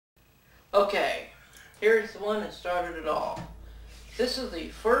Okay, here's the one that started it all. This is the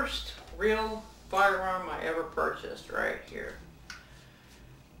first real firearm I ever purchased right here.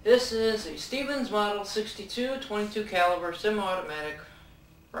 This is a Stevens Model 62 22 caliber semi-automatic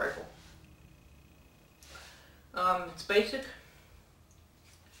rifle. It's basic.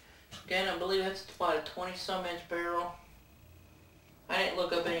 Again, I believe it's about a 20-some inch barrel. I didn't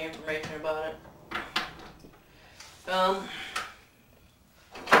look up any information about it.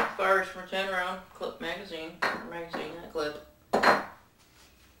 Fires from a 10 round clip magazine, that clip.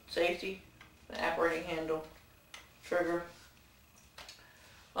 Safety, the operating handle, trigger.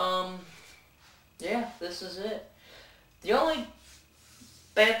 Yeah, this is it. The only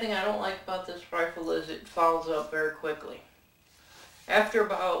bad thing I don't like about this rifle is it fouls up very quickly. After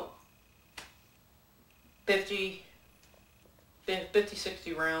about 50,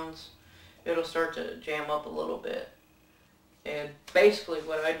 60 rounds, it'll start to jam up a little bit. And basically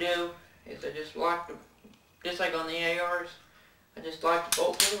what I do is I just lock the, just like on the ARs, I just lock the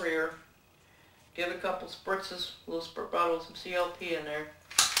bolt to the rear, give it a couple spritzes, a little sprit bottle with some CLP in there,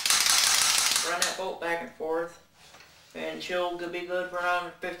 run that bolt back and forth, and she'll be good for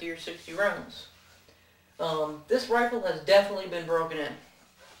around 50 or 60 rounds. This rifle has definitely been broken in.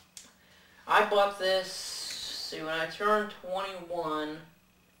 I bought this, see, when I turned 21,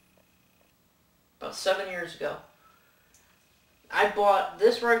 about 7 years ago. I bought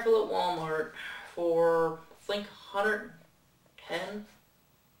this rifle at Walmart for, I think, 110,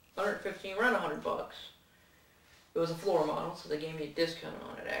 115, around 100 bucks. It was a floor model, so they gave me a discount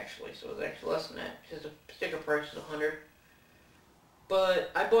on it actually, so it was actually less than that, because the sticker price is 100.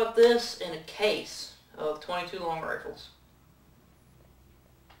 But I bought this in a case of 22 long rifles.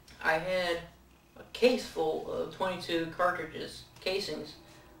 I had a case full of 22 cartridges, casings,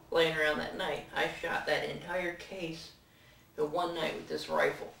 laying around that night. I shot that entire case in one night with this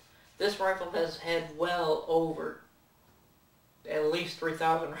rifle. This rifle has had well over at least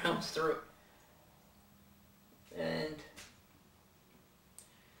 3,000 rounds through it. And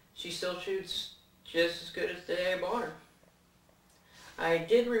she still shoots just as good as the day I bought her. I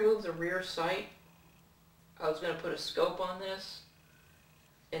did remove the rear sight. I was going to put a scope on this,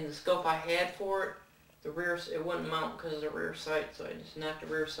 and the scope I had for it, the rear, it wouldn't mount because of the rear sight, so I just knocked the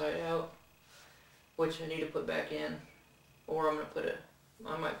rear sight out, which I need to put back in, or I'm going to put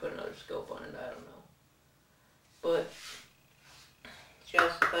I might put another scope on it, I don't know. But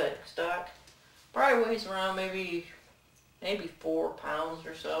just pathetic stock. Probably weighs around maybe 4 pounds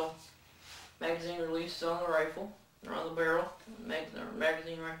or so. Magazine release on the rifle, or on the barrel.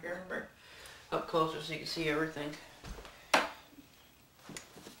 Magazine right here. Bring up closer so you can see everything.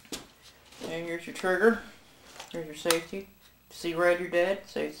 And here's your trigger. Here's your safety. See red, you're dead.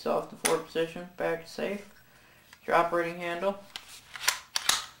 Safety's off to forward position. Back to safe. Your operating handle.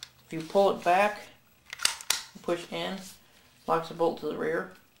 If you pull it back, push in, locks the bolt to the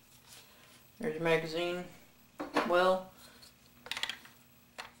rear. There's your magazine well.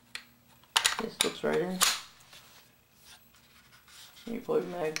 This looks right in. You pull your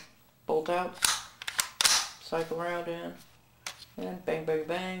mag bolt out, cycle around in, and bang, bang,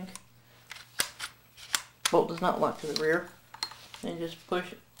 bang. Bolt does not lock to the rear. And just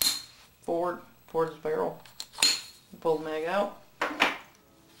push it forward towards the barrel. Pull the mag out.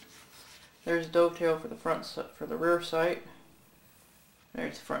 There's a dovetail for the front, for the rear sight.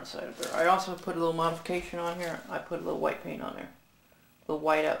 There's the front side of there. I also put a little modification on here. I put a little white paint on there. A little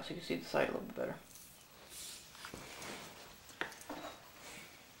white out so you can see the sight a little bit better.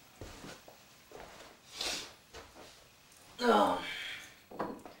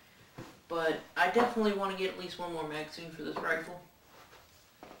 But I definitely want to get at least one more magazine for this rifle.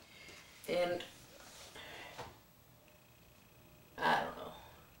 And I don't know.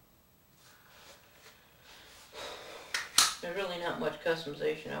 There's really not much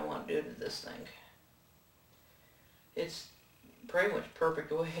customization I want to do to this thing. It's pretty much perfect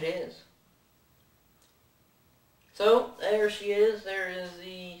the way it is. So, there she is. There is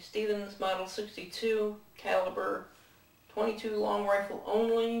the Stevens Model 62 caliber 22 long rifle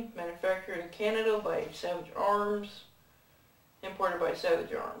only, manufactured in Canada by Savage Arms, imported by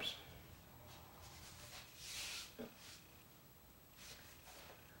Savage Arms.